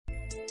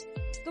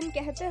तुम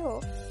कहते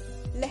हो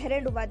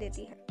लहरें डुबा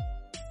देती हैं,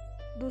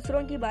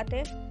 दूसरों की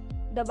बातें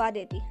दबा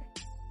देती हैं,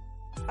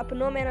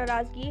 अपनों में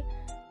नाराजगी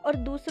और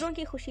दूसरों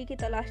की खुशी की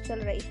तलाश चल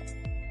रही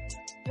है।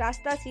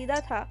 रास्ता सीधा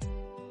था,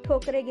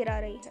 ठोकरें गिरा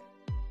रही है।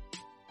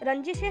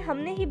 रंजिशें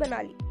हमने ही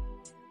बना ली,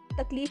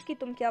 तकलीफ की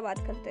तुम क्या बात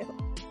करते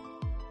हो?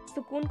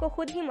 सुकून को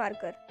खुद ही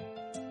मारकर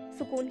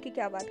सुकून की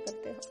क्या बात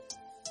करते हो?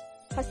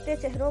 हंसते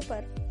चेहरों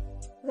पर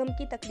गम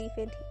की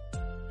तकलीफें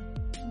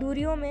थी,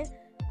 दूरियों में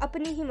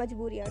अपनी ही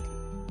मजबूरियां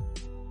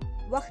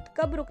थी। वक्त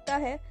कब रुकता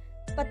है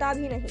पता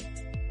भी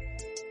नहीं।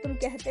 तुम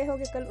कहते हो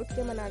कि कल उठ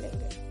के मना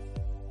लेंगे।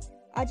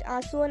 आज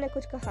आंसुओं ने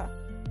कुछ कहा,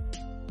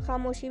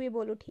 खामोशी भी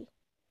बोल उठी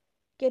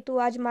कि तू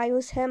आज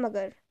मायूस है,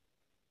 मगर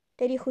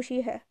तेरी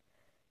खुशी है,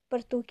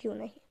 पर तू क्यों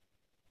नहीं।